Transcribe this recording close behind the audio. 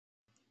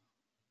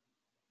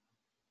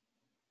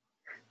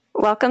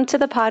Welcome to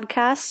the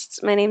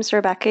podcast. My name is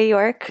Rebecca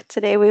York.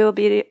 Today we will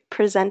be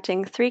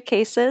presenting 3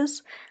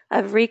 cases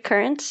of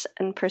recurrent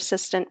and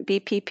persistent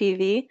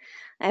BPPV.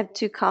 I have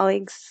 2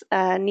 colleagues,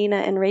 Nina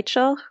and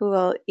Rachel, who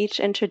will each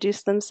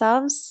introduce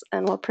themselves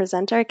and will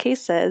present our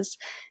cases.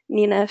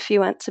 Nina, if you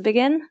want to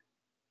begin.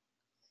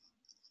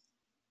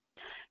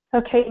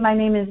 Okay, my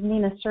name is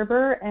Nina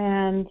Serber,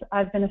 and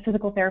I've been a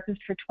physical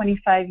therapist for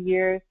 25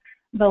 years,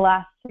 the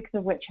last 6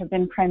 of which have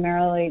been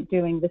primarily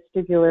doing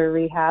vestibular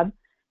rehab.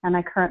 And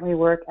I currently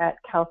work at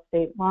Cal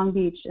State Long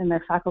Beach in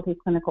their faculty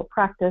clinical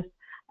practice,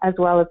 as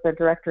well as their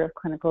director of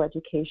clinical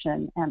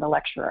education and a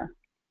lecturer.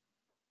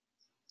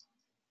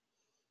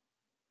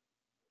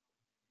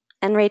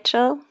 And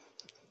Rachel?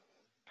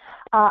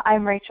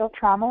 I'm Rachel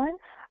Tromelin.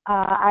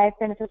 I've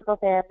been a physical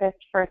therapist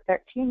for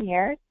 13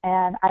 years,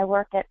 and I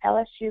work at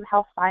LSU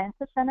Health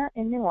Sciences Center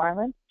in New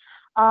Orleans.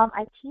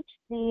 I teach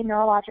the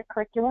neurologic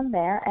curriculum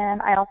there,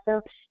 and I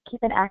also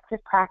keep an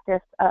active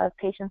practice of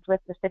patients with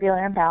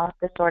vestibular imbalance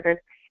disorders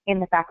in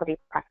the faculty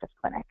practice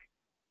clinic.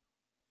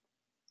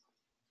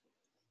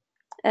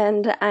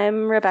 And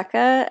I'm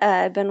Rebecca.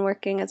 I've been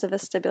working as a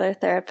vestibular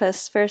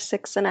therapist for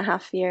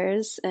 6.5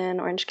 years in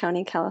Orange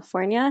County,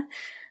 California.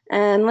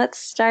 And let's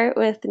start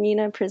with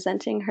Nina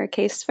presenting her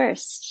case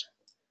first.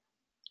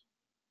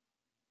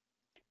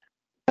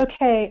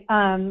 Okay,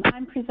 I'm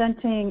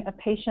presenting a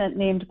patient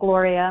named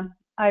Gloria.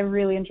 I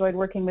really enjoyed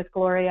working with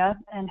Gloria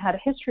and had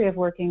a history of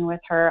working with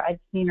her. I'd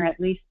seen her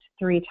at least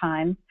 3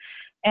 times.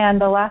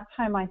 And the last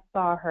time I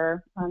saw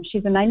her,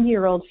 she's a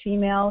 90-year-old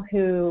female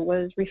who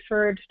was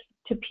referred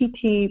to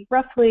PT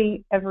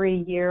roughly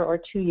every year or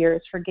 2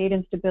 years for gait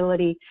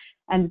instability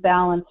and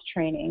balance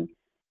training.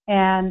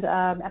 And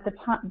at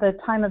the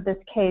time of this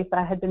case,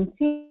 I had been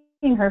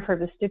seeing her for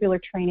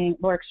vestibular training,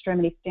 lower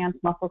extremity stance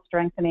muscle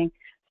strengthening,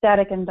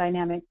 static and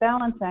dynamic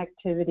balance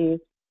activities,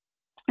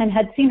 and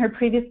had seen her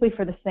previously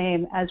for the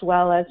same as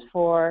well as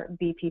for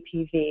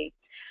BPPV.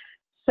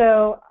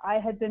 So I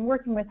had been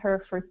working with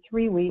her for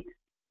 3 weeks.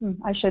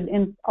 I should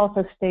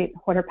also state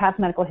what her past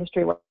medical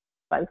history was.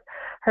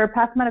 Her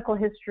past medical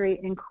history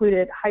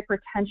included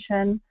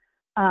hypertension,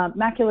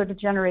 macular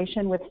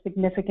degeneration with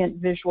significant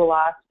visual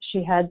loss.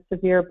 She had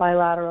severe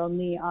bilateral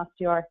knee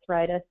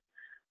osteoarthritis,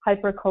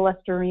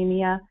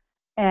 hypercholesteremia,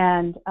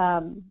 and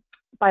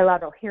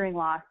bilateral hearing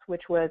loss,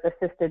 which was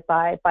assisted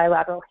by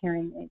bilateral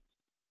hearing aids.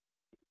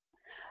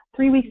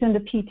 3 weeks into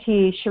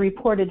PT, she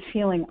reported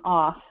feeling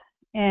off,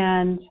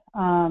 and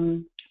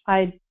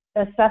I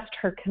assessed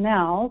her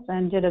canals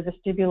and did a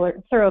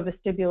thorough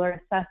vestibular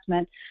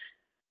assessment,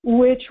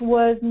 which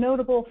was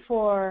notable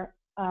for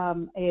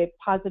a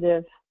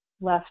positive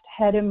left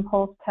head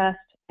impulse test.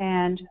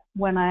 And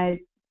when I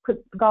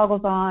put the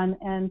goggles on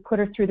and put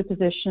her through the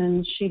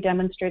position, she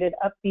demonstrated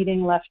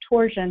upbeating left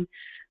torsion,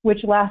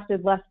 which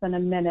lasted less than a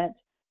minute.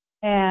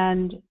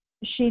 And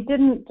she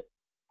didn't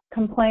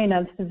complain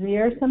of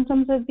severe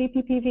symptoms of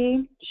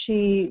BPPV.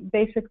 She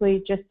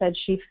basically just said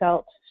she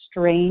felt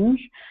strange,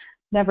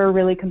 never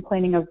really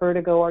complaining of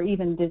vertigo or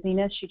even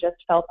dizziness. She just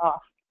felt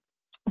off.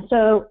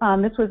 So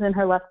this was in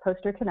her left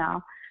posterior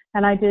canal,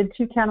 and I did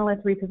 2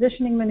 canalith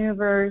repositioning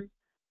maneuvers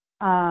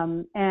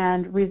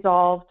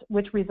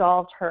which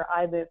resolved her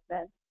eye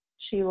movement.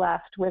 She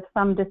left with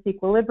some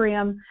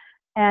disequilibrium,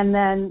 and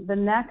then the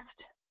next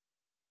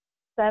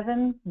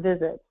 7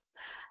 visits,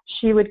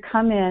 she would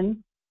come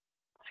in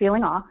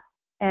feeling off,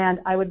 and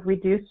I would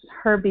reduce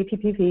her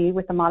BPPV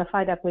with a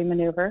modified Epley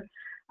maneuver.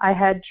 I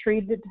had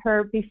treated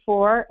her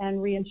before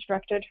and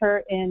re-instructed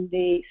her in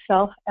the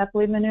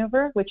self-Epley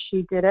maneuver, which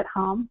she did at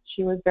home.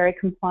 She was very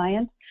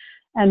compliant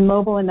and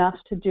mobile enough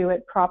to do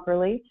it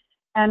properly.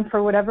 And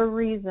for whatever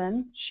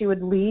reason, she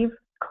would leave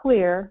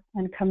clear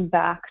and come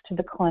back to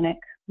the clinic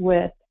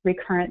with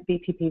recurrent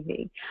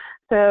BPPV.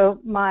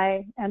 So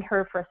my and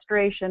her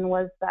frustration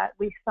was that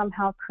we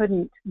somehow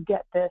couldn't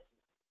get this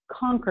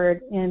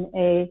conquered in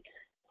a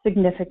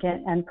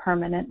significant and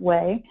permanent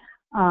way.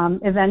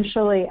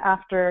 Eventually,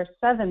 after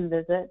 7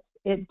 visits,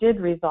 it did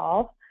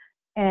resolve,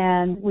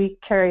 and we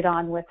carried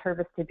on with her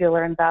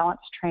vestibular and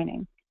balance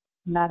training.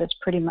 And that is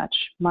pretty much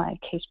my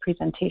case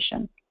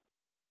presentation.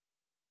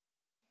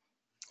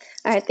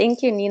 All right,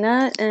 thank you,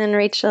 Nina. And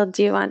Rachel,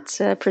 do you want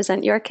to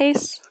present your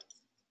case?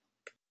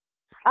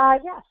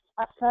 Yes.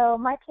 So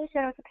my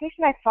patient was a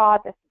patient I saw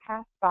this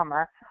past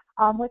summer,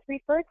 was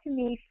referred to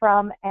me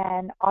from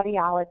an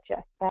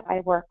audiologist that I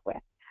work with.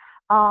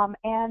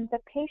 And the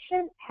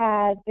patient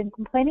had been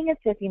complaining of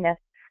dizziness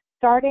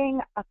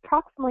starting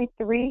approximately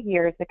 3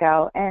 years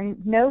ago, and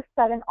no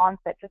sudden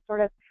onset, just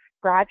sort of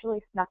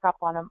gradually snuck up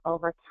on him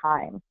over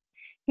time.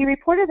 He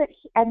reported that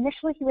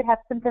initially he would have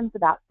symptoms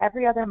about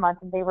every other month,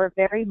 and they were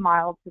very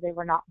mild, so they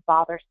were not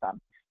bothersome.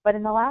 But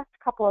in the last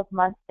couple of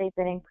months, they've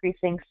been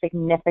increasing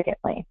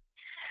significantly.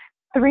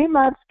 3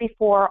 months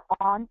before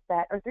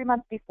onset, or 3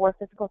 months before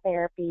physical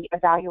therapy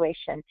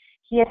evaluation,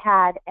 he had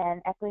had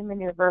an Epley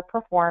maneuver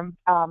performed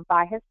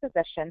by his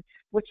physician,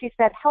 which he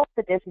said helped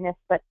the dizziness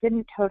but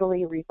didn't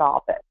totally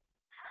resolve it.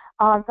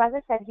 So as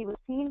I said, he was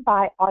seen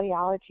by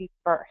audiology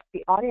first.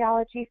 The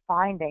audiology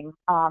findings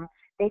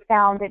They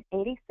found an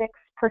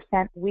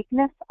 86%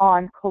 weakness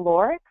on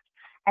calorics,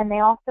 and they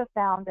also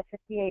found a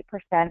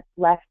 58%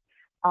 left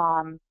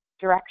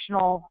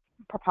directional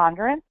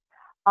preponderance.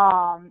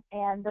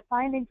 And the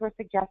findings were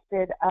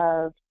suggested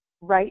of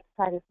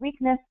right-sided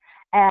weakness,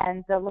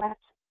 and the left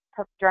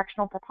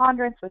directional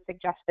preponderance was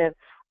suggestive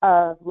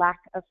of lack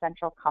of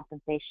central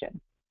compensation.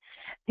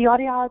 The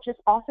audiologist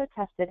also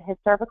tested his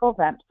cervical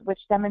vents, which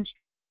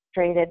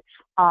demonstrated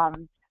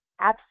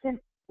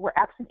were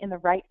absent in the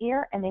right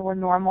ear, and they were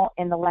normal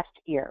in the left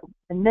ear.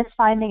 And this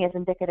finding is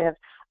indicative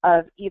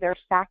of either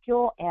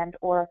saccule and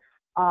or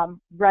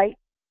right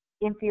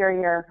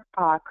inferior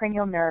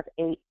cranial nerve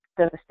 8,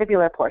 the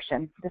vestibular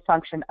portion,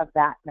 dysfunction of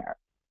that nerve.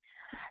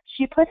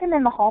 She put him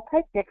in the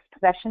Hallpike Dix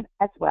possession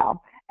as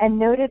well, and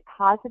noted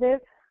positive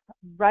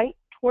right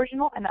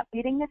torsional and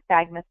upbeating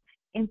nystagmus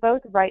in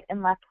both right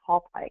and left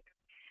Hallpike.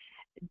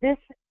 This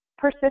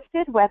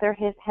persisted whether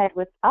his head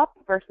was up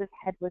versus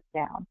head was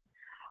down.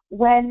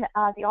 When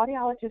the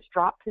audiologist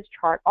dropped his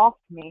chart off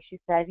to me, she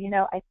said,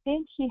 I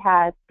think he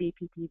has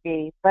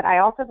BPPV, but I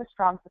also have a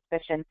strong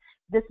suspicion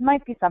this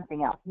might be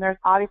something else. And there's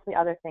obviously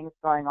other things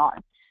going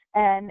on.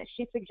 And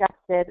she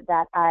suggested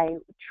that I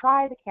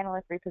try the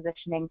cannulus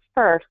repositioning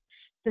first,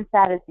 since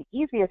that is the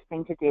easiest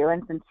thing to do,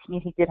 and since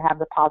he did have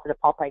the positive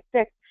Hallpike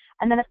 6.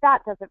 And then if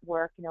that doesn't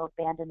work,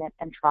 abandon it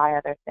and try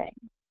other things.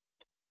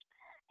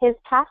 His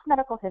past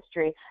medical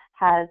history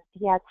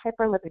he has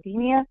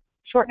hyperlipidemia,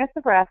 shortness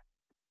of breath,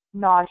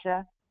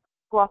 nausea,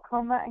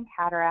 glaucoma and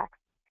cataracts,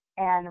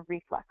 and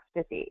reflux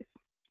disease.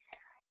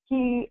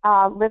 He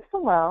lives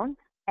alone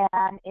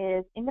and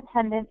is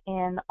independent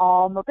in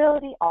all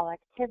mobility, all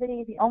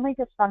activity. The only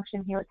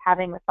dysfunction he was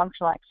having with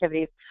functional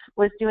activities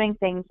was doing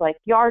things like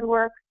yard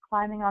work,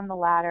 climbing on the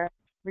ladder,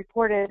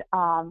 reported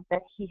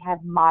that he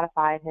had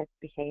modified his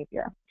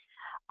behavior.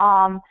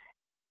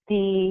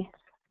 The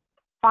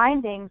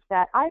findings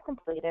that I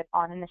completed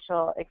on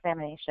initial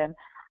examination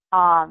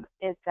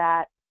is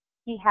that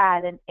he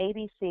had an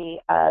ABC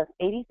of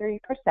 83%.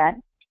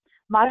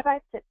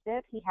 Modified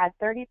sit-sit, he had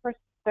 30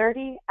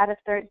 out of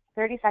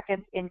 30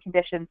 seconds in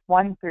conditions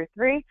 1 through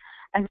 3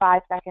 and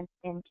 5 seconds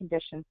in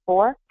condition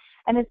 4.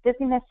 And his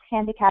dizziness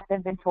handicap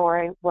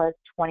inventory was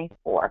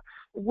 24,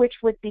 which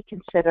would be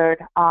considered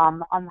on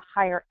the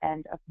higher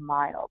end of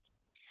mild.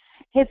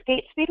 His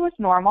gait speed was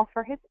normal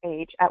for his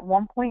age at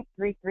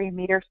 1.33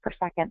 meters per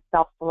second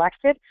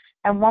self-selected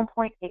and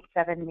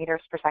 1.87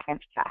 meters per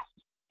second fast.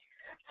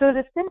 So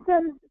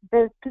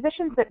the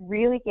positions that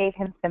really gave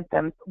him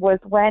symptoms was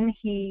when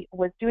he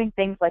was doing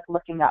things like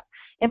looking up.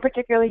 In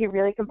particular, he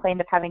really complained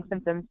of having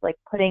symptoms like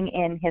putting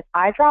in his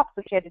eye drops,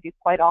 which he had to do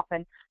quite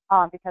often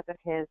because of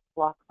his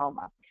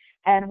glaucoma.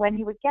 And when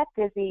he would get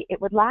dizzy,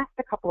 it would last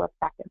a couple of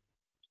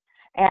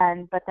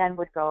seconds, but then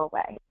would go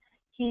away.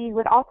 He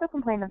would also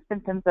complain of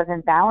symptoms of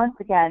imbalance,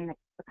 again,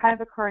 kind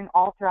of occurring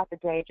all throughout the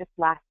day, just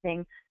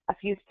lasting a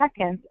few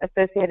seconds,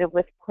 associated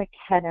with quick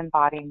head and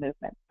body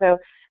movement. So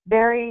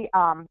very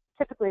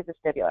typically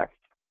vestibular.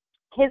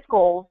 His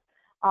goals,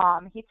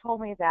 he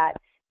told me that,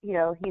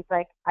 he's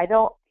like, I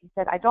don't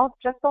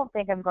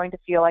think I'm going to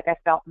feel like I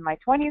felt in my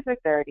 20s or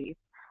 30s.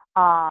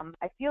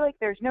 I feel like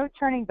there's no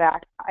turning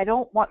back. I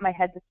don't want my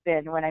head to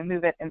spin when I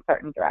move it in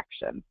certain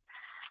directions.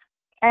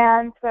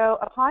 And so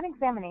upon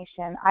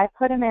examination, I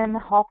put him in the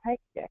Hallpike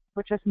Dix,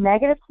 which was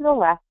negative to the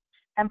left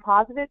and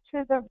positive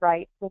to the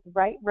right, with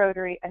right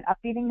rotary and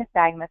upbeating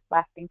nystagmus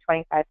lasting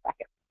 25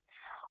 seconds.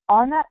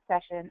 On that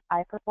session,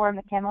 I performed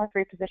the cannulus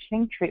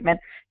repositioning treatment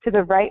to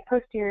the right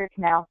posterior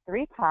canal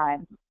 3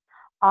 times,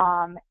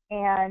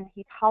 and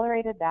he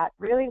tolerated that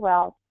really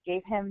well,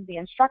 gave him the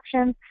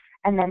instructions,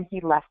 and then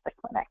he left the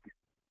clinic.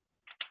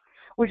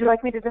 Would you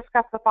like me to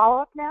discuss the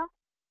follow-up now?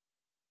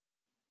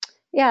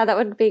 Yeah, that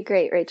would be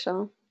great,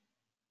 Rachel.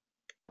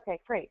 Okay,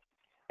 great.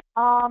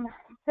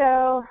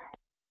 So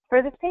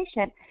for this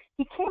patient,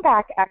 he came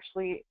back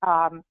actually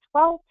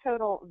 12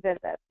 total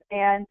visits.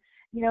 And,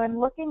 in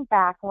looking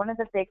back, one of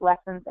the big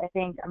lessons I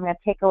think I'm going to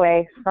take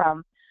away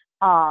from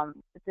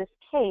this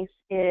case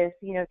is,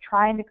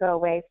 trying to go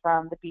away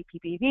from the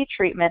BPPV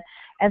treatment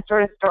and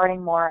sort of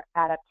starting more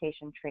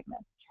adaptation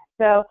treatment.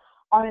 So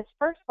on his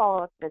first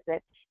follow-up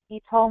visit,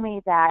 he told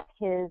me that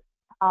his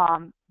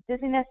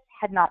dizziness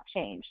had not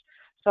changed.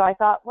 So I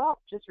thought, well,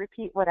 just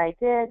repeat what I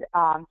did.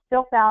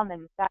 Still found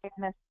the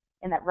nystagmus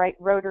in that right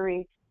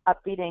rotary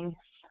upbeating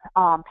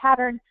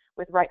pattern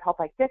with right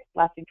Hallpike Dix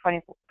lasting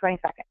 20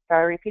 seconds. So I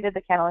repeated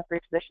the cannulus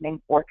repositioning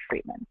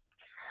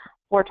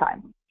 4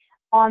 times.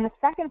 On the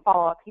second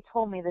follow-up, he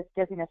told me this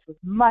dizziness was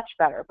much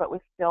better, but was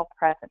still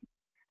present.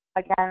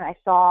 Again, I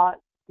saw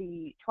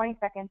the 20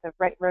 seconds of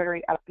right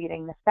rotary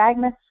upbeating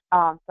nystagmus.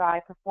 So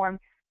I performed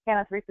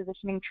cannulus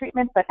repositioning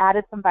treatment, but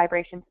added some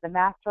vibration to the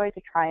mastoid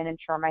to try and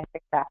ensure my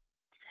success.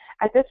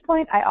 At this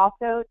point, I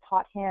also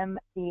taught him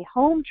the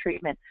home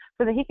treatment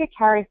so that he could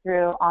carry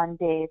through on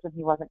days when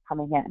he wasn't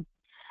coming in.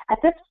 At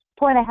this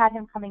point, I had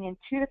him coming in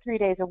 2 to 3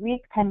 days a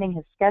week, pending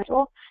his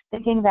schedule,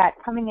 thinking that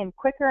coming in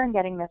quicker and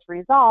getting this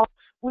resolved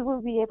we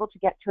would be able to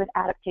get to an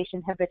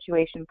adaptation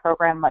habituation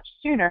program much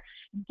sooner.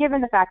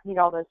 Given the fact he had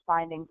all those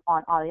findings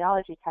on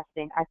audiology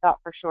testing, I thought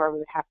for sure we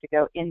would have to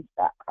go into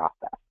that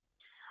process.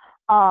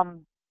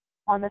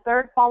 On the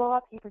third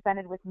follow-up, he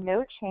presented with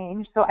no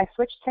change, so I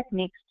switched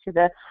techniques to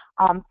the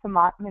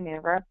Samat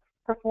maneuver,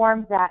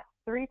 performed that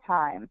 3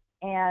 times,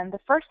 and the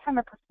first time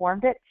I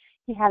performed it,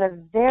 he had a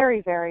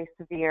very, very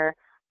severe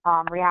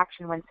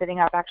reaction when sitting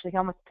up. Actually, he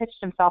almost pitched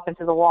himself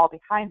into the wall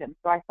behind him,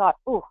 so I thought,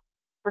 ooh,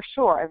 for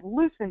sure, I've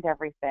loosened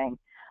everything,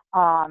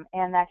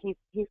 and that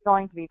he's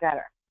going to be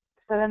better.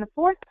 So then the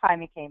fourth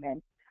time he came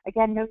in,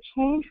 again, no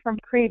change from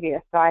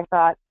previous, so I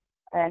thought,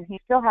 and he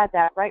still had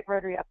that right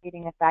rotary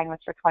upbeating nystagmus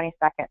for 20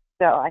 seconds.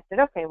 So I said,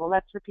 okay, well,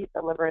 let's repeat the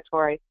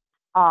liberatory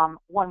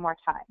one more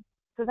time.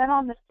 So then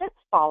on the 6th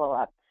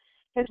follow-up,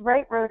 his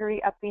right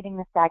rotary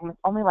upbeating nystagmus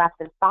only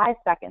lasted 5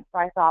 seconds. So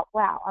I thought,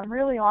 wow, I'm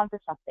really on to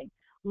something.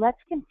 Let's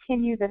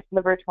continue this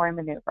liberatory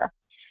maneuver.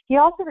 He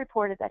also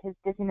reported that his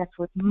dizziness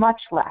was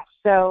much less,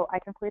 so I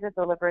completed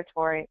the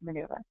liberatory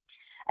maneuver.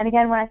 And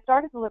again, when I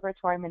started the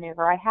liberatory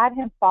maneuver, I had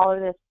him follow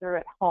this through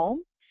at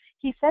home.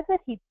 He said that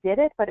he did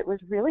it, but it was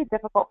really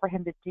difficult for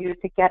him to do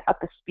to get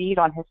up to speed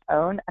on his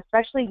own,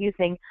 especially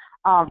using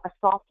a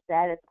soft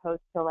bed as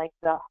opposed to like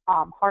the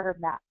harder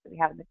mats that we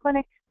have in the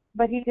clinic.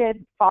 But he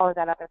did follow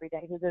that up every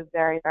day. He was a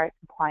very, very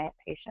compliant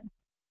patient.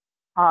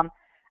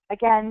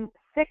 Again,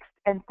 6th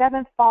and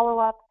 7th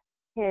follow-up,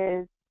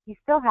 he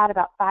still had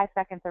about 5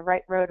 seconds of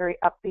right rotary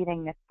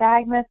upbeating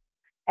nystagmus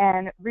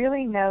and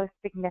really no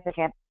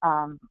significant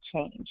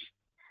change.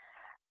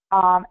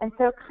 And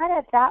so kind of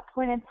at that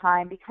point in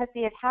time, because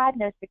he had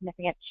no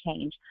significant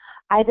change,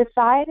 I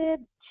decided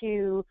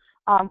to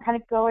kind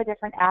of go a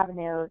different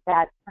avenue,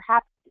 that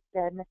perhaps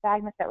the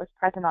nystagmus that was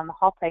present on the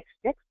Hallpike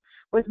sticks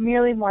was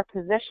merely more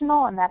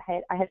positional, and that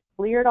I had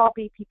cleared all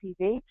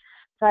BPPV.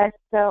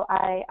 So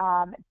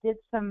I did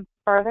some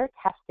further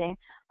testing.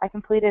 I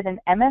completed an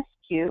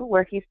MSQ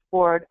where he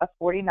scored a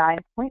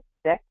 49.6.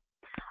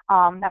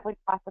 That would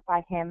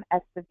classify him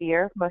as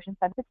severe motion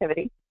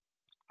sensitivity.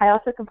 I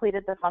also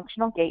completed the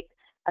functional gait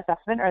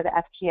assessment, or the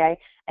FGA,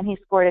 and he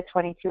scored a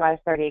 22 out of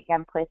 30,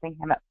 again placing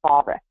him at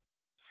fall risk.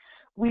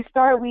 We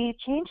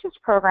changed his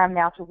program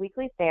now to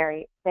weekly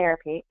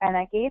therapy, and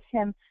I gave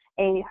him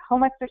a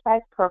home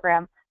exercise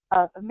program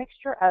of a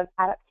mixture of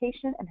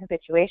adaptation and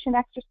habituation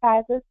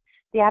exercises.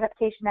 The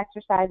adaptation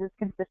exercises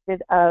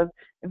consisted of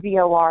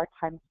VOR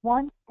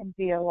 ×1 and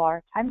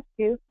VOR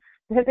 ×2.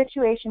 The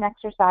habituation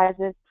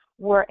exercises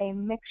were a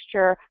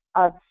mixture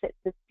of sit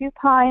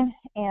supine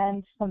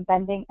and some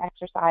bending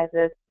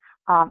exercises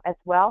as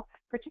well,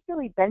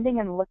 particularly bending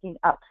and looking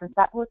up, since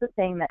that was the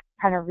thing that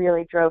kind of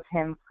really drove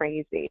him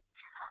crazy.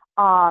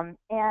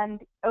 And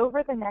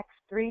over the next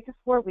 3 to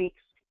 4 weeks,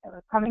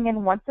 coming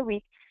in once a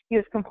week, he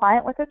was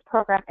compliant with his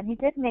program, and he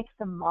did make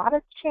some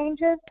modest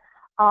changes,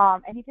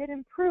 and he did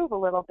improve a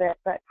little bit,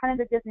 but kind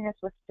of the dizziness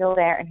was still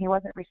there, and he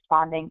wasn't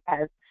responding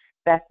as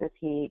best as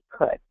he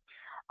could.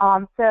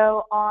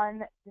 So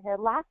on the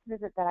last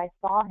visit that I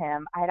saw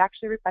him, I had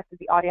actually requested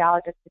the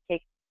audiologist to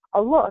take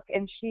a look,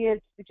 and she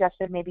had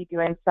suggested maybe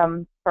doing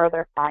some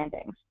further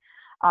findings,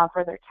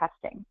 further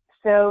testing.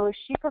 So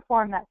she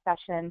performed that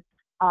session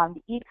on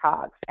the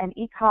ECOGs, and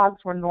ECOGs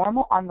were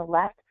normal on the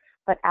left,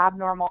 but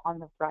abnormal on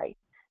the right.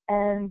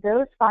 And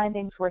those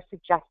findings were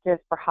suggestive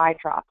for high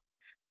drops.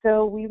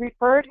 So we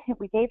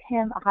gave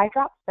him a high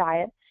drops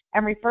diet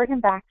and referred him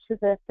back to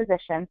the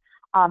physician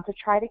to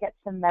try to get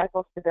some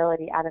medical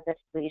stability out of this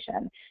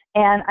lesion.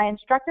 And I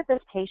instructed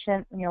this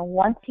patient,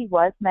 once he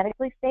was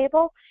medically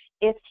stable,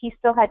 if he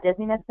still had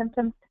dizziness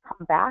symptoms, to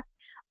come back.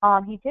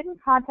 He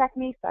didn't contact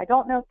me, so I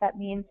don't know if that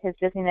means his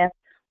dizziness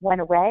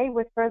went away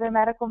with further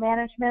medical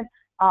management,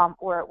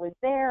 or it was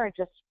there, it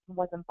just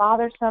wasn't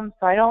bothersome.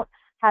 So I don't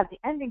have the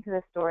ending to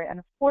this story,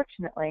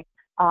 unfortunately,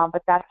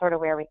 but that's sort of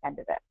where we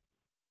ended it.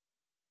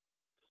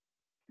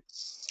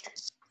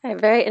 A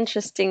very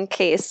interesting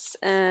case.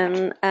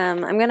 I'm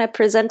going to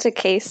present a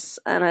case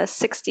on a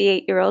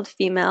 68-year-old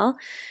female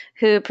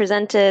who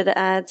presented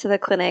to the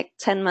clinic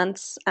 10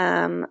 months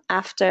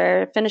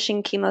after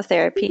finishing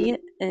chemotherapy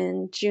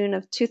in June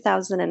of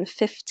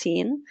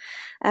 2015.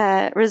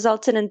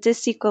 Resulted in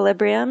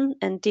disequilibrium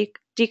and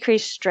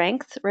decreased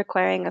strength,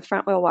 requiring a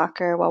front wheel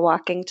walker while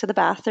walking to the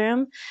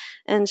bathroom.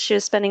 And she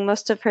was spending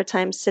most of her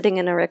time sitting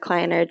in a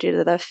recliner due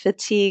to the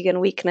fatigue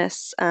and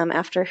weakness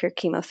after her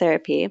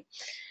chemotherapy.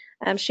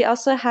 She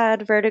also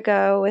had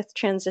vertigo with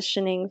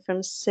transitioning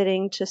from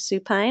sitting to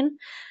supine,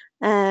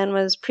 and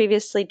was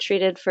previously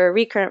treated for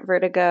recurrent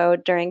vertigo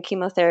during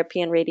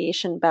chemotherapy and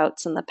radiation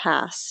bouts in the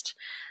past.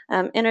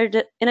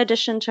 In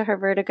addition to her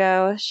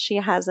vertigo, she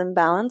has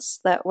imbalance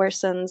that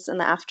worsens in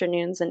the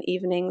afternoons and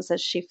evenings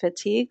as she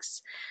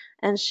fatigues,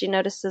 and she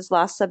notices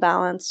loss of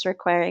balance,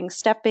 requiring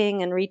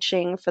stepping and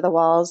reaching for the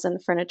walls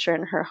and furniture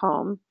in her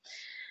home.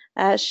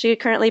 She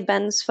currently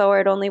bends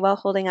forward only while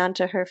holding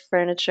onto her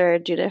furniture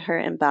due to her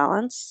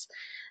imbalance,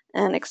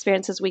 and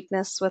experiences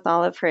weakness with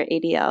all of her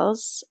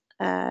ADLs.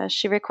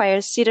 She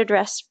requires seated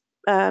rest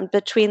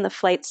between the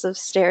flights of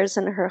stairs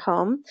in her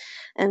home,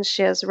 and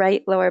she has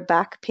right lower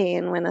back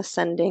pain when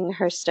ascending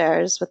her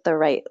stairs with the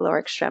right lower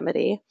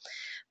extremity.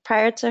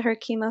 Prior to her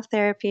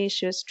chemotherapy,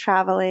 she was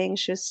traveling,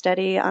 she was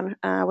steady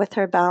with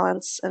her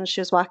balance, and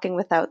she was walking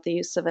without the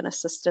use of an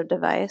assistive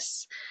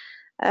device.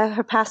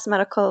 Her past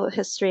medical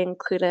history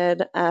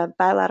included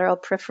bilateral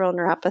peripheral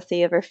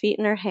neuropathy of her feet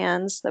and her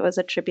hands that was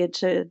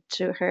attributed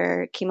to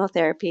her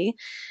chemotherapy,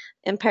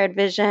 impaired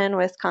vision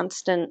with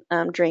constant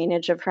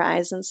drainage of her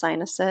eyes and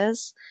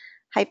sinuses,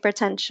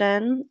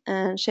 hypertension,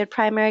 and she had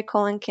primary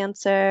colon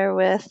cancer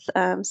with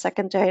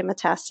secondary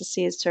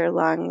metastases to her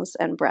lungs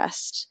and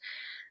breast.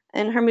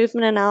 In her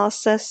movement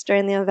analysis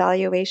during the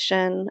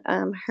evaluation,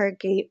 her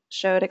gait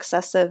showed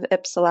excessive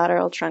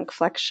ipsilateral trunk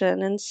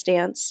flexion and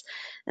stance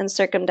and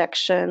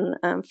circumduction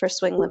for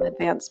swing limb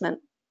advancement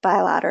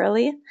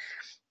bilaterally.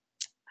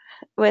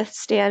 With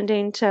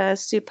standing to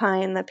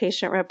supine, the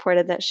patient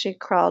reported that she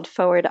crawled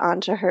forward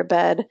onto her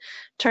bed,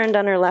 turned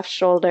on her left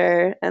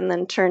shoulder, and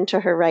then turned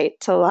to her right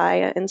to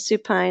lie in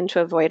supine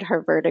to avoid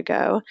her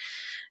vertigo.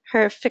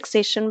 Her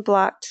fixation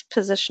blocked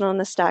positional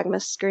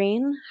nystagmus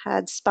screen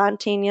had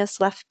spontaneous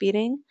left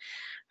beating.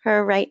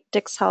 Her right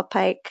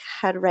Dix-Hallpike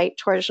had right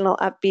torsional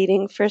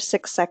upbeating for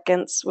 6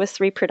 seconds with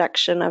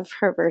reproduction of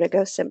her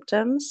vertigo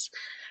symptoms.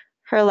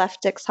 Her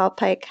left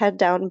Dix-Hallpike had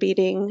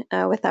downbeating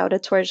without a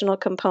torsional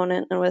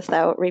component and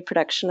without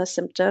reproduction of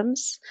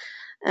symptoms.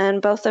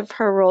 And both of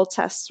her roll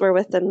tests were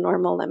within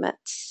normal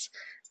limits.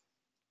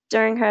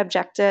 During her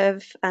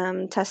objective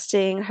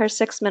testing, her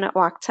 6-minute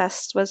walk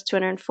test was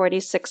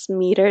 246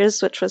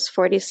 meters, which was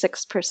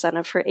 46%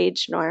 of her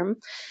age norm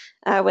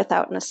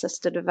without an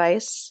assisted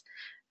device.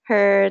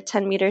 Her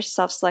 10-meter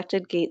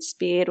self-selected gait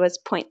speed was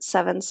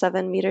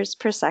 0.77 meters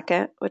per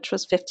second, which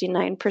was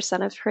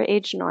 59% of her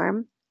age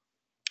norm.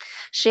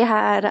 She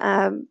had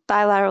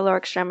bilateral lower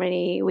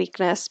extremity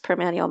weakness per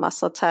manual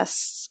muscle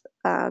tests,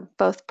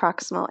 both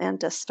proximal and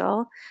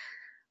distal.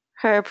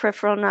 Her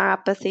peripheral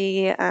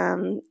neuropathy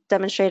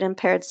demonstrated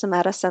impaired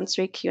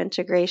somatosensory cue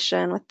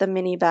integration with the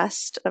mini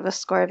best of a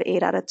score of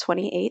 8 out of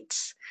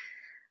 28.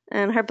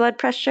 And her blood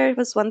pressure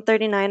was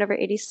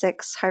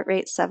 139/86, heart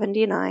rate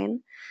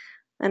 79.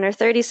 And her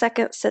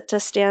 30-second sit to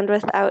stand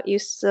without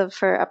use of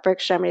her upper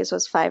extremities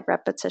was 5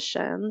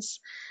 repetitions.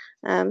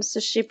 So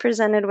she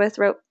presented with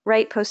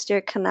right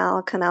posterior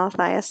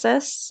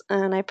canalithiasis,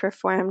 and I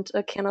performed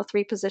a canal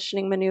 3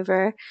 positioning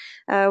maneuver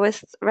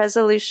with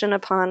resolution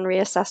upon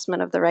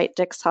reassessment of the right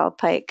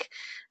Dix-Hallpike,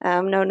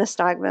 no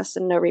nystagmus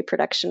and no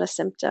reproduction of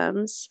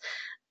symptoms.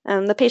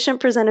 The patient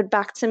presented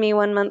back to me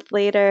 1 month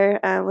later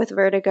with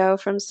vertigo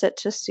from sit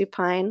to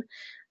supine,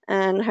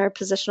 and her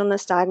positional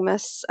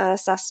nystagmus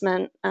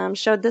assessment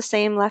showed the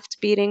same left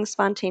beating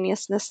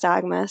spontaneous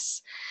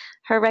nystagmus.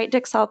 Her right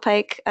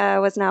Dix-Hallpike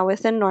was now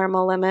within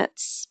normal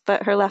limits,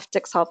 but her left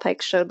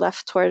Dix-Hallpike showed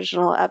left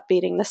torsional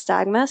upbeating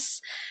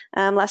nystagmus,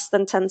 less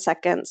than 10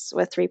 seconds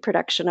with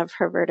reproduction of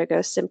her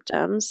vertigo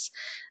symptoms.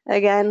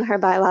 Again, her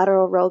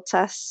bilateral roll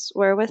tests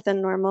were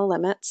within normal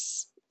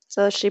limits.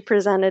 So she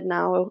presented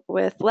now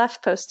with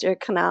left posterior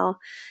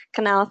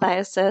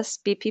canalithiasis,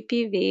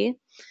 BPPV.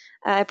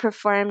 I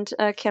performed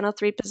a canal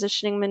 3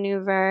 positioning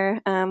maneuver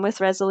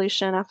with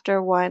resolution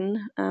after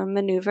 1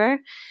 maneuver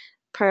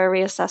per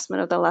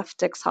reassessment of the left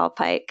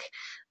Dix-Hallpike.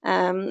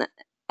 I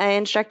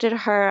instructed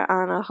her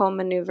on a home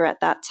maneuver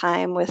at that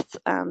time with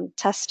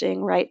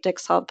testing right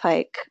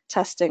Dix-Hallpike,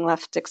 testing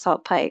left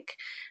Dix-Hallpike,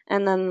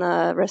 and then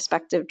the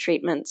respective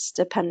treatments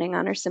depending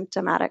on her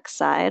symptomatic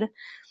side.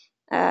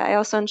 I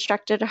also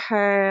instructed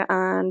her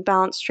on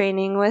balance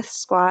training with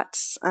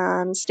squats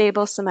on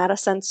stable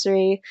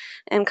somatosensory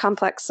and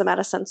complex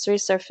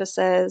somatosensory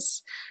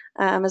surfaces,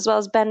 as well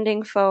as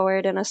bending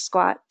forward in a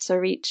squat to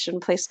reach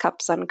and place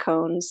cups on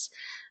cones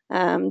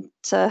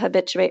to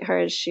habituate her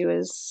as she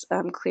was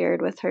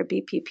cleared with her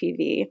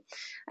BPPV.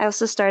 I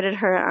also started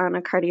her on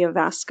a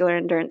cardiovascular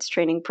endurance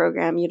training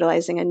program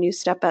utilizing a new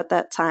step at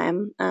that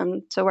time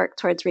to work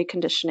towards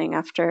reconditioning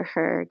after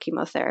her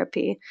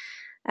chemotherapy.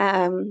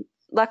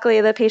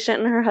 Luckily, the patient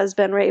and her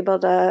husband were able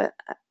to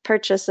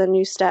purchase a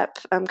new step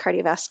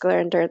cardiovascular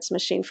endurance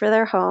machine for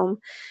their home,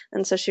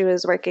 and so she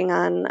was working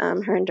on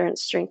her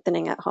endurance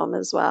strengthening at home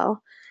as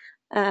well.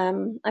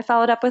 I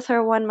followed up with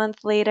her 1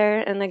 month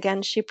later, and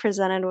again, she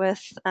presented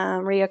with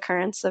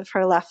reoccurrence of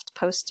her left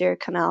posterior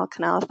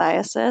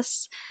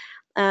canalithiasis.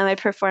 I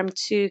performed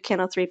 2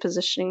 canal 3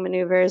 positioning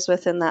maneuvers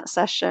within that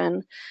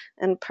session,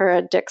 and per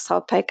a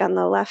Dix-Hallpike on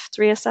the left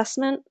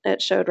reassessment,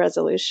 it showed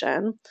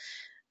resolution.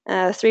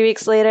 3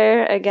 weeks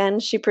later, again,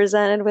 she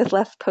presented with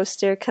left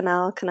posterior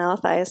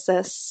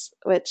canalithiasis,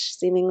 which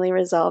seemingly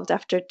resolved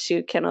after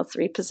 2 canal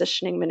 3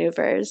 positioning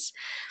maneuvers.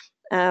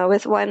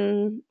 With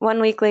one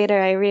week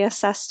later, I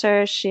reassessed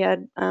her. She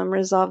had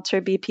resolved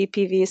her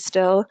BPPV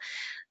still,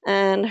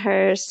 and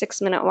her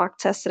 6-minute walk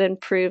test had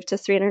improved to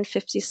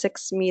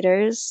 356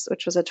 meters,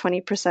 which was a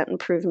 20%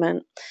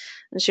 improvement.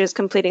 And she was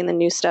completing the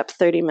new step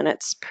 30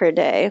 minutes per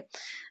day.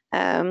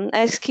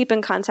 I keep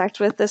in contact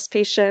with this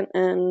patient,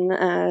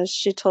 and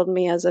she told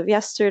me as of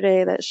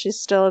yesterday that she's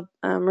still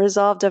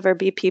resolved of her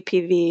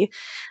BPPV.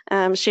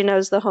 She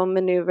knows the home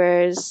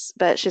maneuvers,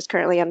 but she's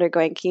currently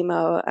undergoing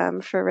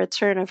chemo for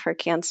return of her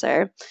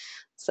cancer.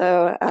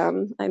 So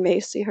I may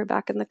see her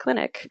back in the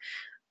clinic.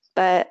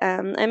 But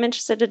I'm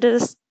interested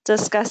to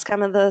discuss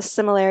kind of the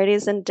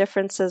similarities and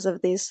differences of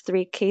these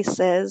three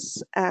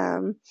cases.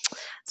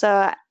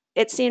 So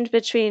it seemed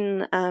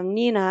between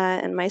Nina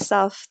and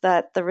myself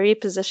that the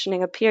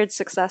repositioning appeared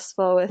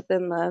successful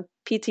within the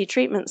PT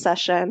treatment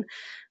session,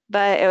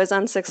 but it was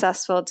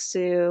unsuccessful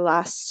to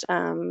last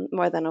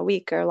more than a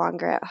week or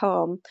longer at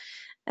home.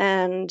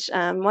 And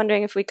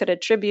wondering if we could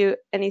attribute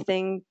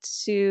anything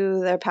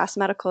to their past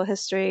medical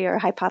history or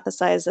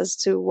hypothesize as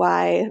to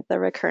why the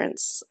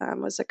recurrence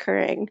was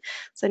occurring.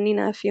 So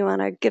Nina, if you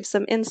want to give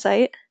some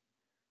insight.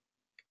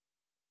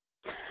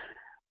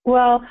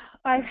 Well,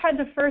 I had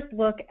to first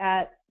look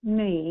at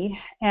me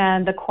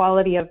and the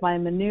quality of my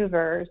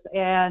maneuvers,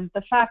 and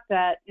the fact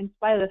that, in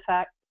spite of the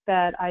fact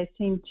that I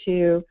seem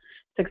to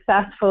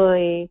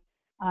successfully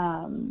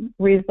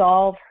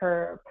resolve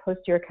her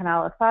posterior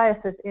canal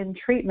lithiasis in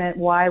treatment,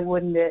 why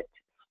wouldn't it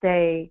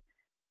stay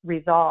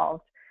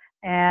resolved?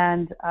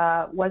 And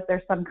was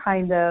there some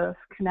kind of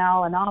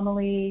canal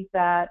anomaly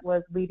that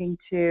was leading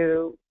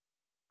to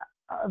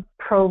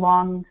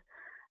prolonged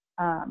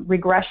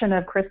regression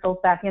of crystals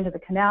back into the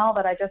canal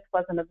that I just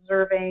wasn't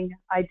observing?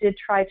 I did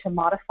try to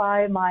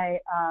modify my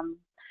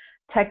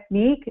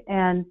technique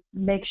and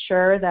make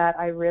sure that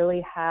I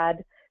really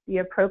had the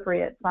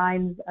appropriate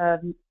signs of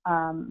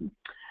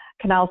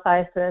canal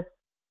lithiasis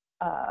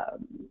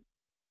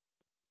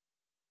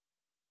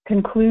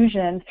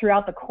conclusion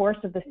throughout the course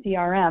of the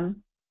CRM.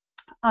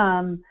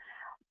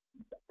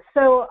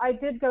 So I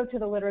did go to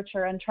the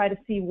literature and try to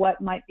see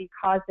what might be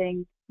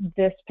causing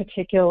this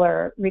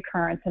particular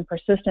recurrence and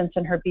persistence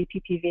in her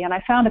BPPV, and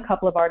I found a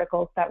couple of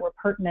articles that were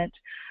pertinent.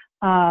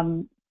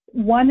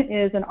 One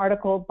is an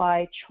article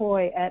by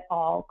Choi et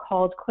al.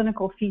 Called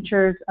Clinical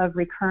Features of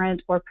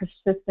Recurrent or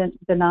Persistent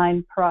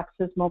Benign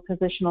Paroxysmal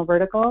Positional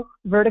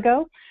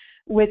Vertigo,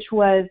 which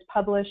was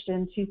published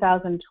in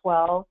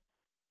 2012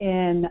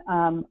 in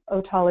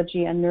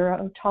Otology and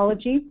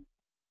Neurotology.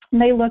 And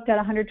they looked at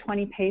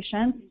 120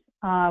 patients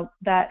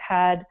that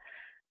had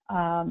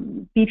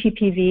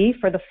BPPV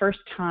for the first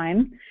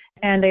time,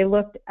 and they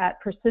looked at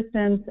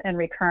persistence and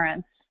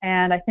recurrence.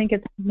 And I think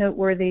it's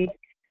noteworthy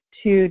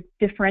to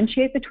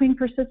differentiate between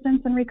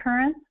persistence and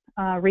recurrence.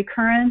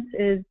 Recurrence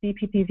is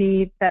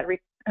BPPV that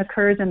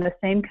occurs in the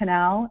same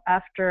canal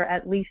after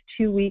at least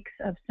 2 weeks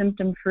of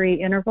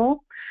symptom-free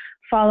interval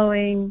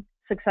following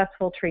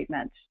successful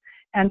treatment.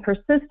 And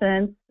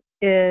persistence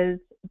is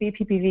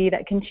BPPV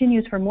that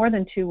continues for more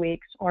than 2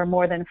 weeks or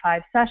more than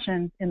 5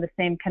 sessions in the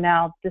same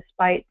canal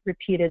despite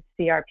repeated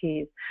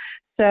CRPs.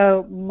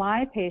 So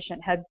my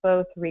patient had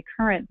both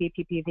recurrent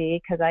BPPV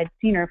because I'd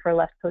seen her for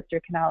left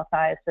posterior canal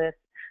lithiasis.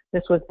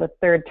 This was the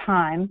third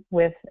time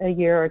with a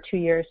year or 2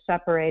 years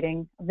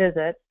separating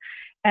visits.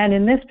 And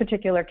in this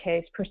particular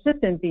case,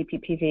 persistent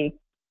BPPV.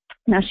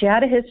 Now, she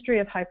had a history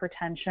of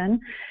hypertension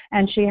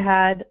and she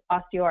had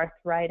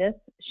osteoarthritis.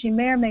 She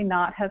may or may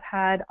not have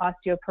had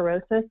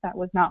osteoporosis. That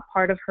was not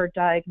part of her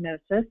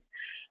diagnosis.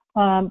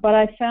 But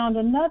I found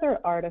another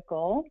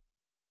article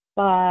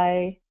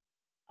by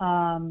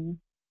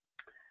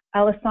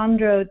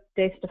Alessandro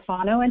De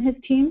Stefano and his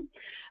team,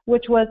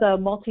 which was a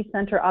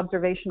multi-center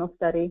observational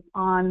study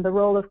on the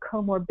role of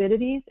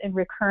comorbidities in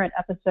recurrent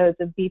episodes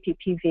of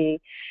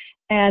BPPV.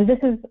 And this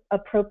is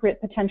appropriate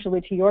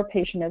potentially to your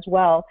patient as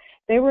well.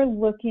 They were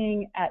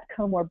looking at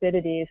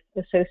comorbidities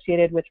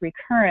associated with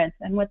recurrence,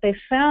 and what they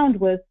found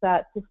was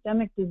that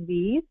systemic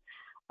disease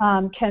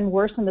can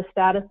worsen the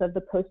status of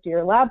the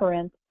posterior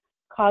labyrinth,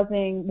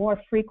 causing more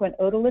frequent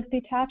otolith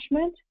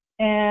detachment.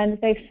 And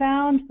they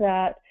found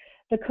that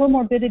the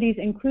comorbidities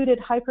included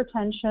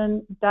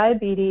hypertension,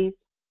 diabetes,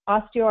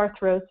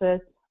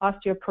 osteoarthrosis,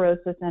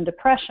 osteoporosis, and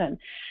depression,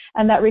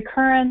 and that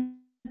recurrence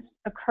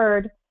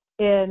occurred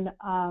in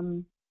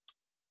 20%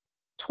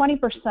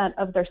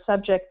 of their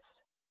subjects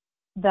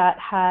that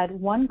had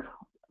one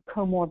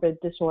comorbid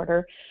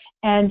disorder,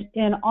 and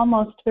in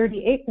almost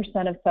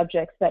 38% of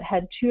subjects that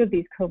had 2 of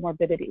these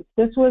comorbidities.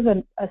 This was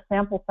a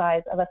sample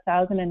size of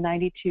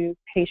 1,092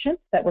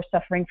 patients that were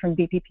suffering from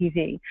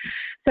BPPV.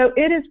 So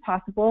it is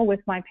possible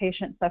with my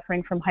patient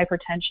suffering from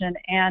hypertension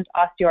and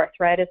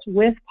osteoarthritis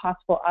with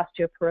possible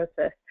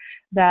osteoporosis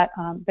that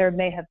there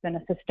may have been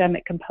a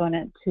systemic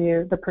component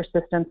to the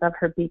persistence of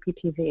her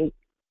BPPV.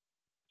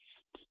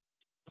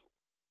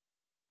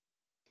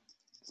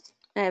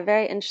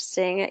 Very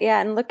interesting.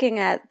 Yeah, and looking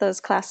at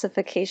those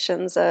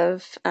classifications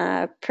of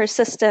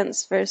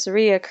persistence versus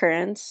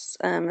reoccurrence,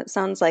 it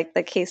sounds like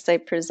the case I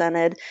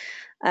presented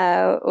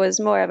was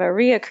more of a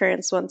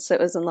reoccurrence once it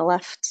was in the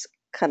left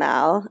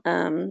canal,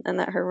 and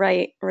that her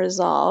right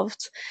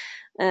resolved.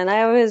 And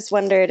I always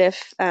wondered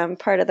if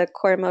part of the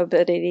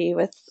comorbidity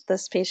with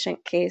this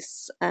patient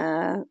case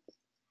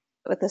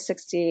with a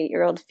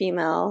 68-year-old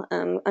female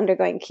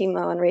undergoing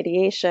chemo and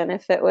radiation,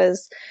 if it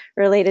was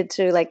related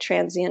to like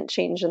transient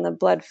change in the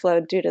blood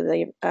flow due to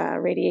the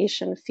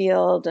radiation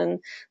field and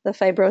the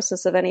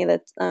fibrosis of any of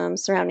the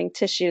surrounding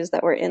tissues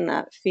that were in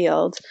that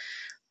field.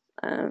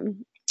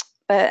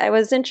 But I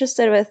was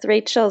interested with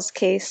Rachel's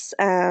case,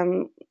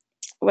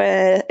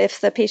 where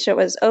if the patient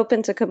was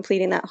open to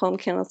completing that home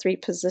candle 3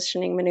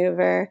 positioning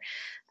maneuver,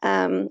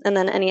 and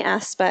then any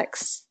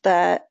aspects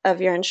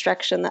of your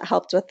instruction that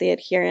helped with the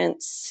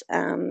adherence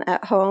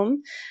at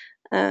home,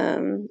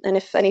 and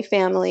if any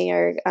family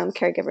or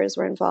caregivers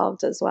were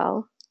involved as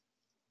well.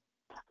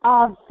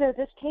 So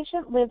this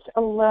patient lives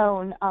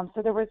alone,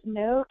 so there was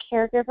no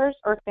caregivers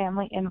or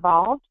family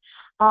involved.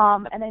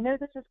 And I know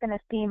this is going to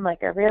seem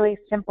like a really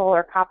simple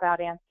or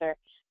cop-out answer,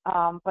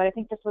 but I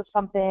think this was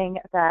something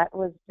that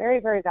was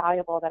very, very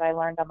valuable that I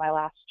learned on my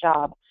last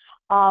job,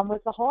 was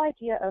the whole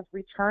idea of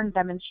return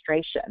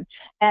demonstration,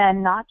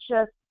 and not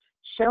just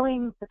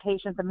showing the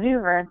patient the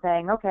maneuver and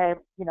saying, okay,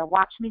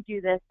 watch me do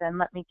this and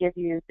let me give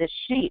you this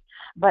sheet,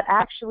 but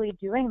actually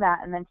doing that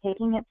and then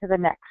taking it to the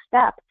next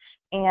step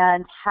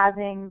and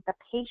having the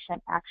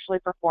patient actually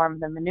perform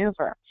the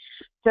maneuver.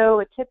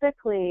 So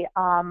typically,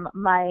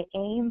 my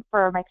aim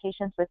for my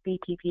patients with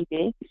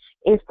BPPV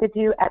is to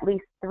do at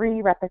least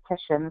 3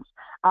 repetitions,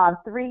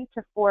 3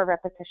 to 4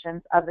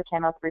 repetitions of the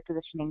Candle 3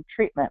 positioning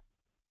treatment.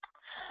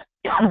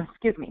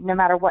 Excuse me, no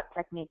matter what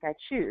technique I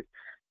choose.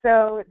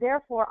 So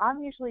therefore, I'm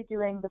usually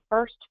doing the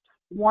first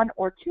 1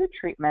 or 2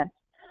 treatments.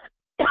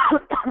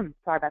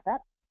 Sorry about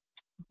that.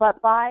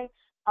 But by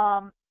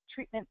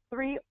treatment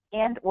 3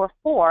 and or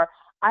 4,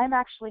 I'm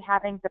actually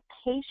having the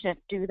patient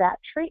do that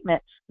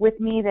treatment with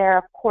me there,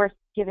 of course,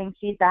 giving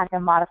feedback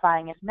and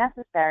modifying if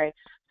necessary.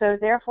 So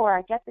therefore,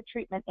 I get the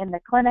treatment in the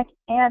clinic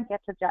and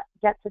get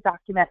to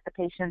document the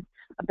patient's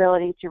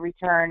ability to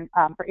return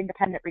for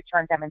independent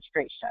return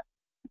demonstration.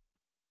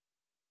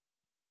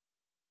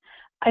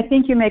 I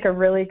think you make a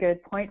really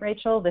good point,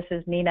 Rachel. This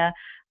is Nina.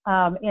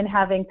 In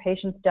having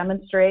patients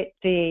demonstrate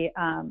the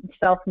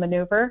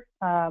self-maneuver,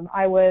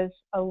 I was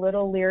a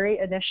little leery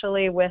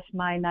initially with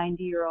my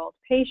 90-year-old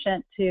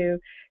patient to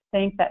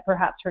think that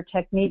perhaps her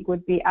technique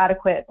would be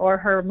adequate or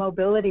her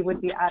mobility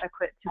would be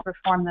adequate to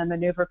perform the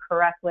maneuver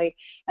correctly.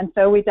 And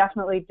so we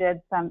definitely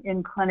did some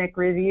in-clinic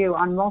review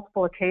on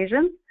multiple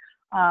occasions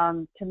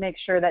to make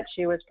sure that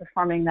she was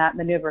performing that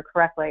maneuver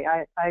correctly.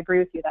 I agree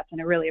with you. That's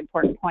a really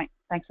important point.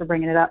 Thanks for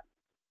bringing it up.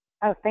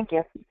 Oh, thank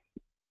you.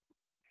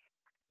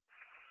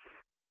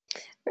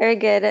 Very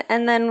good.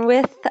 And then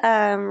with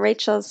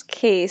Rachel's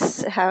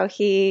case, how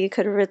he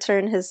could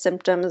return his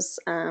symptoms,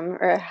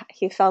 or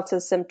he felt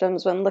his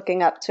symptoms when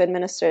looking up to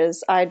administer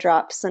his eye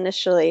drops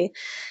initially,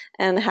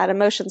 and had a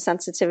motion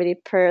sensitivity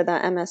per the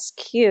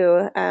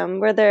MSQ.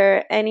 Were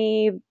there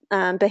any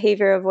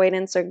behavior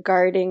avoidance or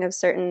guarding of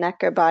certain neck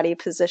or body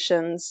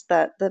positions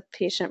that the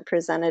patient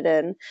presented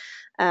in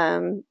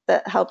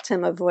that helped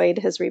him avoid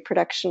his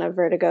reproduction of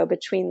vertigo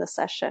between the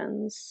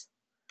sessions?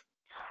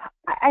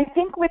 I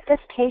think with this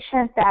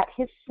patient that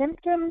his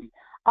symptoms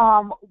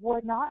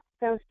were not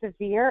so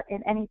severe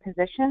in any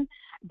position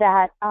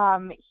that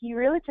he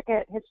really took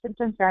his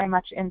symptoms very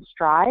much in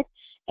stride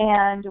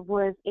and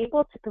was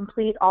able to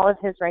complete all of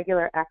his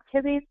regular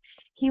activities.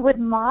 He would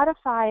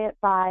modify it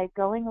by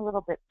going a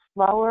little bit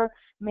slower,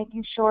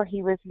 making sure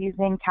he was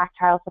using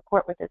tactile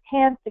support with his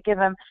hands to give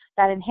him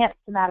that enhanced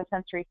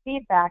somatosensory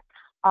feedback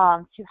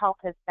to help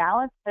his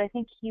balance. But I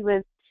think he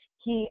was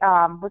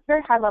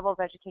very high level of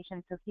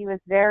education, so he was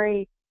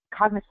very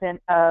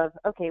cognizant of,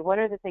 okay, what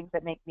are the things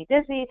that make me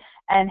dizzy,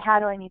 and how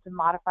do I need to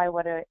modify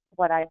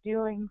what I'm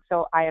doing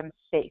so I am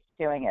safe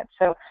doing it.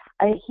 So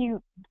he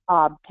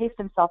paced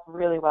himself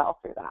really well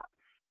through that.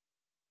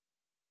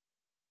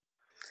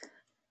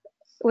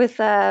 With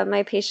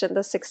my patient, the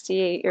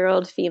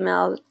 68-year-old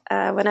female,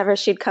 whenever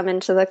she'd come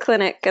into the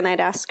clinic and I'd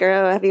ask her,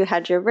 oh, have you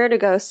had your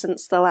vertigo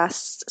since the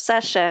last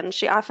session?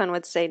 She often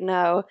would say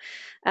no.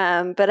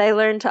 But I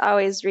learned to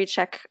always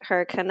recheck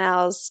her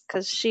canals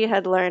because she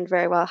had learned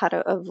very well how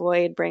to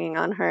avoid bringing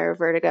on her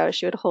vertigo.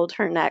 She would hold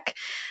her neck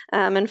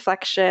in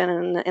flexion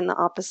and in the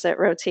opposite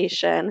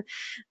rotation.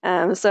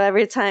 So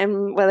every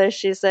time, whether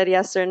she said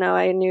yes or no,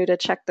 I knew to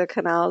check the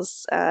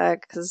canals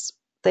because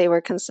they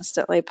were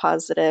consistently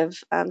positive,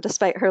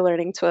 despite her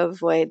learning to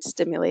avoid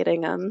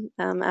stimulating them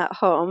at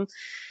home.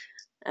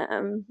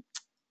 And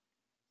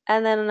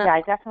then, yeah,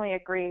 I definitely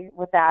agree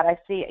with that. I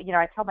see,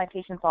 I tell my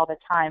patients all the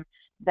time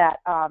that,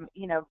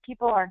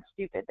 people aren't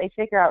stupid. They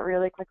figure out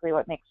really quickly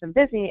what makes them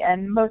busy,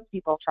 and most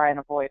people try and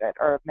avoid it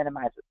or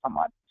minimize it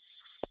somewhat.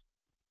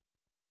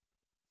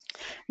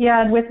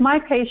 Yeah, and with my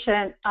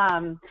patient,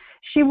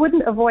 she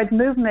wouldn't avoid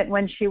movement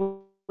when she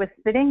was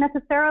sitting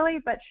necessarily,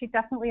 but she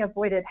definitely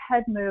avoided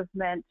head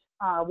movement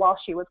while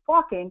she was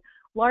walking,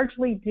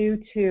 largely due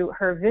to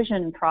her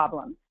vision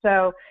problems.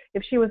 So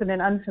if she was in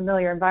an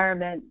unfamiliar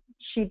environment,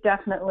 she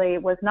definitely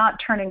was not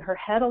turning her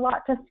head a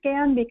lot to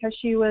scan because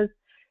she was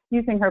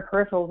using her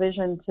peripheral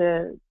vision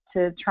to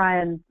to try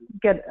and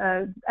get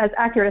as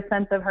accurate a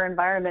sense of her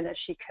environment as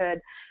she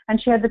could.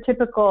 And she had the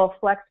typical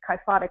flexed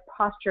kyphotic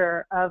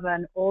posture of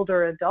an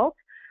older adult.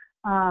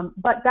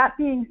 But that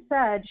being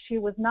said, she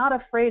was not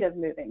afraid of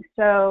moving.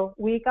 So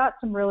we got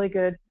some really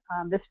good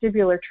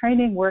vestibular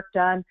training work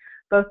done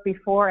both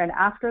before and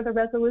after the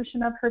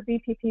resolution of her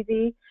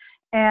BPPV.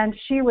 And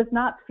she was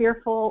not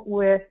fearful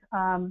with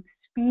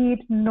speed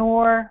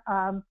nor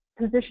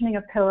positioning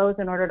of pillows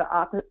in order to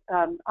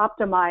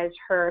optimize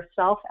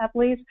herself, at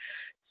least.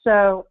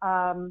 So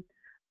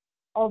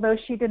although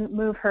she didn't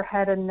move her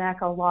head and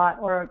neck a lot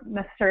or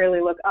necessarily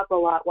look up a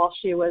lot while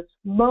she was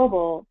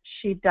mobile,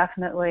 she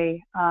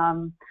definitely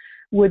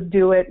would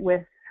do it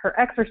with her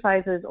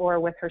exercises or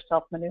with her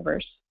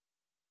self-maneuvers.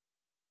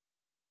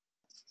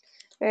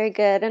 Very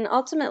good. And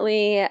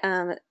ultimately,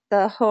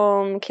 the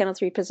home canal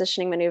 3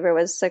 positioning maneuver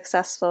was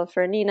successful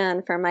for Nina,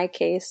 and for my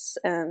case,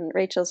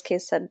 Rachel's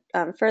case had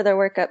further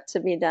workup to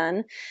be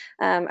done.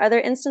 Are there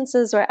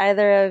instances where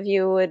either of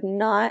you would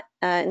not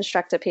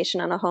instruct a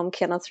patient on a home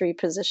canal 3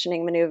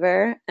 positioning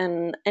maneuver,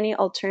 and any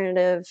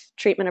alternative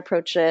treatment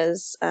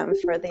approaches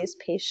for these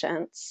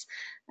patients?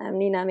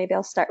 Nina, maybe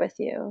I'll start with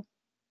you.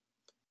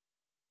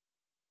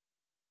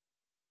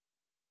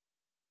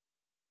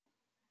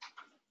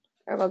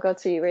 Or we'll go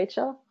to you,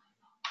 Rachel.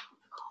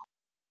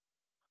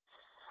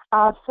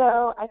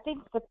 So I think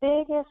the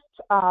biggest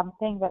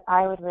thing that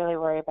I would really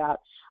worry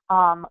about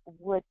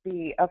would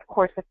be, of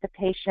course, if the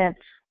patient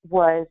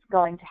was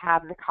going to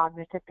have the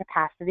cognitive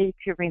capacity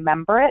to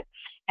remember it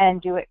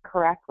and do it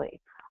correctly.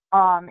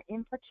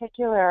 In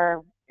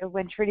particular,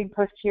 when treating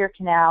posterior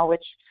canal,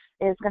 which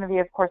is going to be,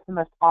 of course, the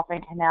most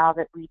often canal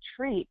that we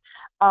treat,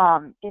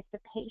 if the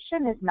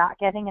patient is not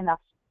getting enough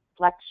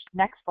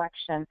neck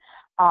flexion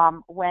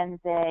when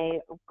they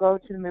go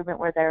to the movement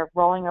where they're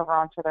rolling over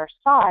onto their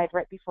side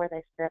right before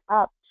they sit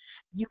up,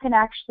 you can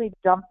actually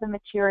dump the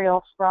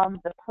material from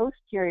the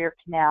posterior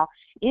canal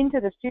into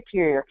the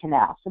superior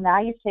canal. So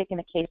now you've taken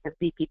a case of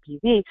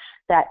BPPV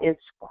that is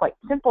quite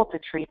simple to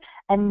treat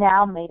and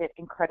now made it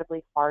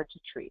incredibly hard to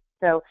treat.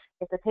 So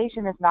if the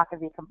patient is not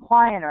going to be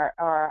compliant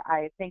or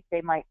I think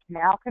they might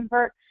canal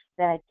convert,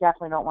 then I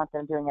definitely don't want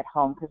them doing it at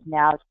home, because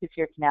now the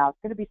superior canal is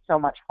going to be so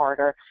much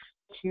harder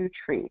to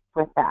treat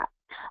with that.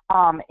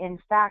 In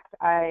fact,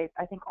 I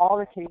think all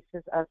the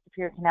cases of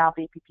superior canal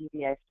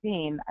BPPV I've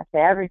seen, I'd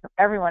say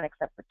everyone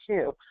except for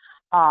two,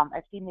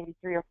 I've seen maybe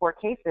 3 or 4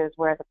 cases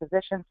where the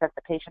physician sent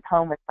the patient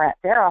home with Brandt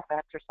Daroff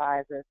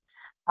exercises,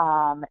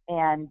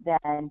 and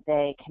then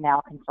they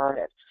canal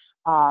converted.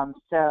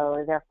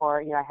 So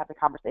therefore, I have the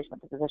conversation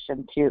with the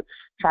physician to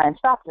try and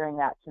stop doing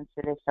that, since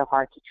it is so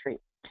hard to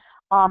treat.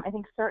 I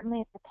think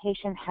certainly if the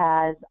patient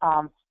has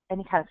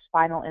any kind of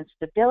spinal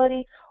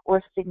instability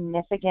or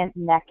significant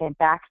neck and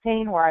back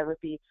pain, where I would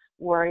be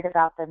worried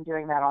about them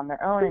doing that on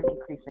their own and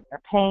increasing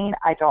their pain,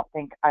 I don't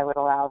think I would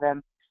allow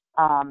them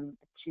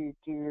to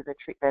do the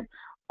treatment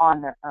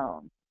on their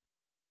own.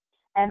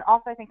 And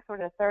also, I think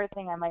sort of the third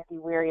thing I might be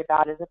wary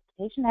about is if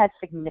the patient had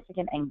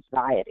significant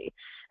anxiety.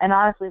 And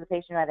honestly, the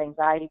patient who had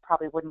anxiety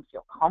probably wouldn't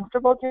feel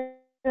comfortable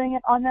doing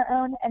it on their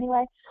own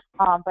anyway,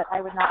 but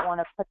I would not want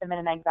to put them in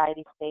an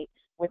anxiety state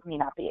with me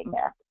not being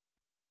there.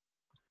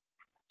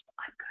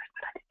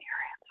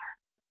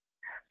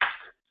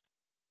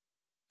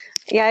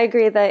 Yeah, I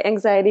agree. The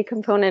anxiety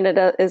component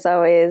is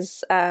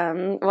always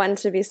one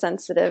to be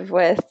sensitive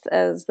with,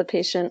 as the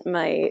patient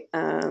might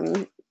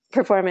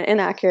perform it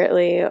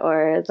inaccurately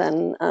or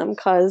then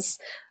cause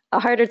a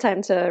harder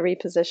time to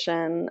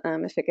reposition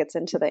if it gets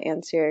into the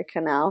anterior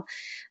canal.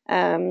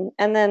 And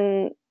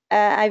then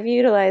I've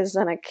utilized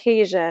on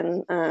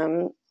occasion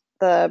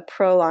the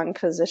prolonged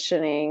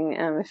positioning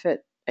if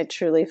I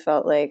truly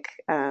felt like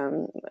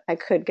I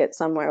could get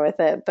somewhere with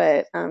it,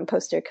 but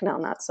posterior canal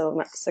not so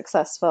much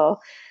successful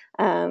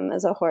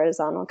as a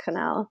horizontal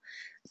canal.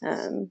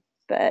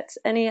 But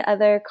any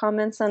other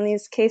comments on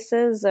these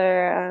cases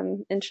or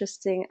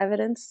interesting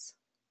evidence?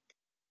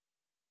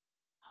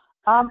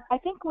 I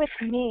think with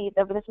me,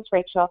 this is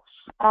Rachel,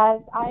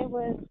 as I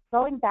was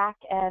going back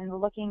and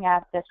looking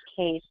at this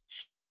case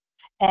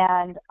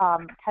and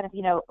kind of,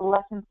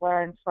 lessons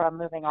learned from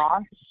moving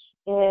on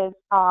is,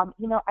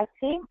 I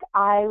think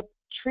I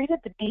treated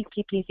the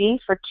BPPV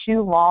for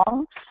too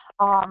long.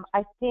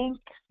 I think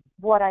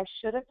what I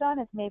should have done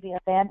is maybe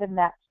abandon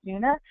that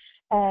sooner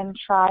and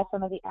try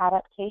some of the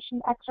adaptation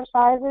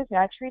exercises.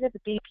 I treated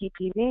the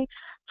BPPV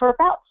for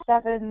about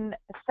seven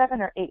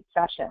or 8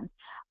 sessions.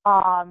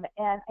 And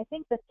I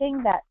think the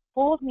thing that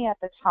fooled me at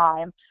the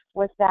time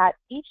was that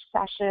each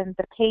session,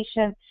 the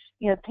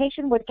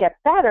patient would get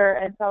better.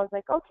 And so I was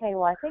like, okay,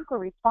 well, I think we're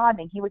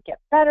responding. He would get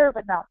better,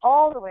 but not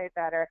all the way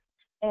better.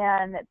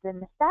 And the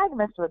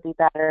nystagmus would be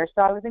better.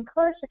 So I was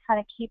encouraged to kind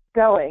of keep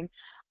going.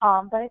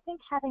 But I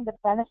think having the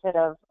benefit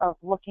of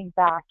looking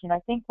back, I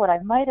think what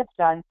I might have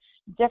done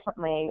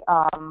differently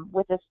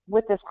with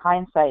this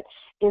hindsight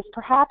is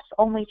perhaps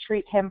only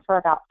treat him for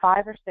about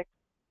 5 or 6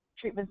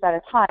 treatments at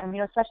a time,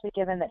 especially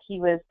given that he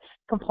was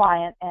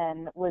compliant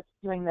and was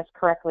doing this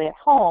correctly at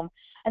home,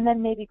 and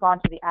then maybe gone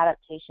to the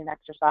adaptation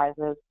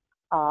exercises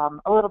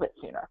a little bit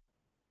sooner.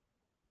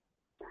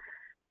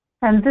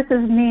 And this is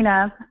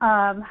Nina.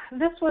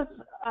 This was,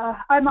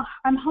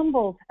 I'm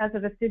humbled as a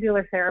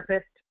vestibular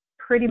therapist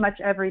pretty much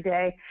every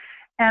day.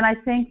 And I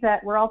think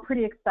that we're all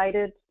pretty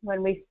excited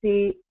when we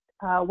see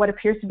what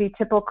appears to be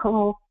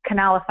typical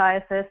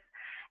canalithiasis.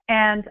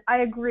 And I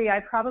agree,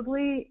 I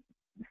probably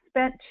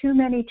spent too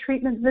many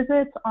treatment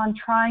visits on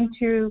trying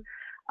to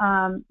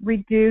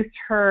reduce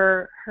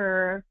her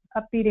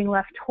upbeating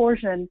left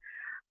torsion.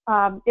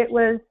 It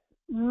was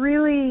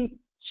really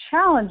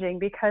challenging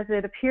because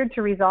it appeared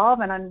to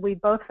resolve, and we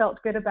both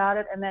felt good about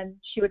it, and then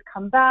she would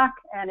come back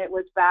and it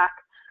was back.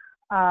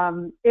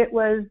 It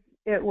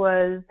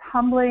was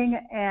humbling,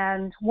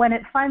 and when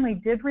it finally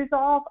did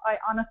resolve, I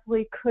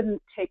honestly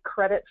couldn't take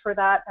credit for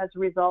that as a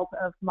result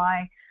of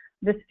my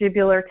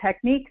vestibular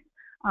techniques.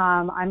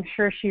 I'm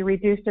sure she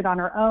reduced it on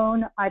her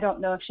own. I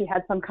don't know if she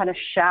had some kind of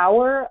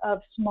shower of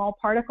small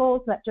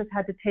particles that just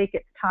had to take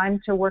its time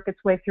to work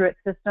its way through its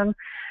system.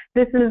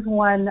 This is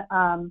one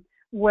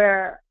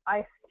where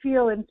I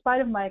feel, in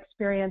spite of my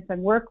experience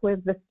and work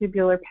with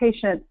vestibular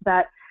patients,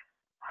 that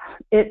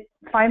it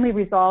finally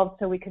resolved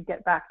so we could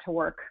get back to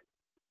work.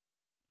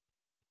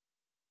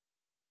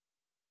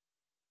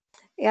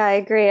 Yeah, I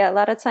agree. A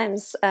lot of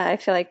times I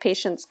feel like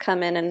patients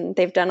come in and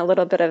they've done a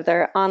little bit of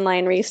their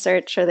online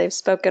research or they've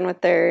spoken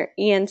with their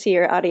ENT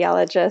or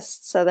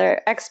audiologist. So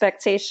their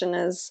expectation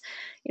is,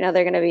 they're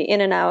going to be in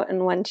and out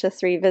in 1 to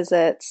 3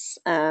 visits.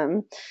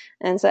 And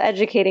so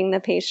educating the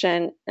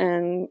patient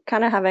and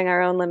kind of having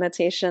our own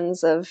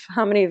limitations of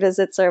how many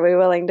visits are we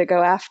willing to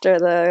go after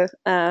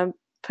the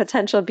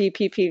potential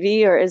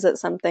BPPV, or is it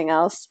something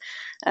else?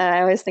 I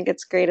always think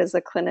it's great as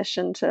a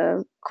clinician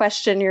to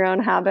question your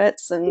own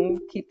habits and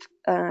keep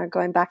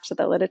going back to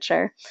the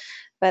literature.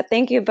 But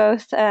thank you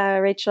both,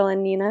 Rachel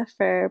and Nina,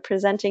 for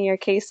presenting your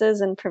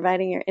cases and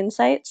providing your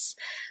insights.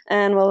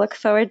 And we'll look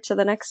forward to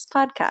the next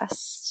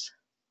podcast.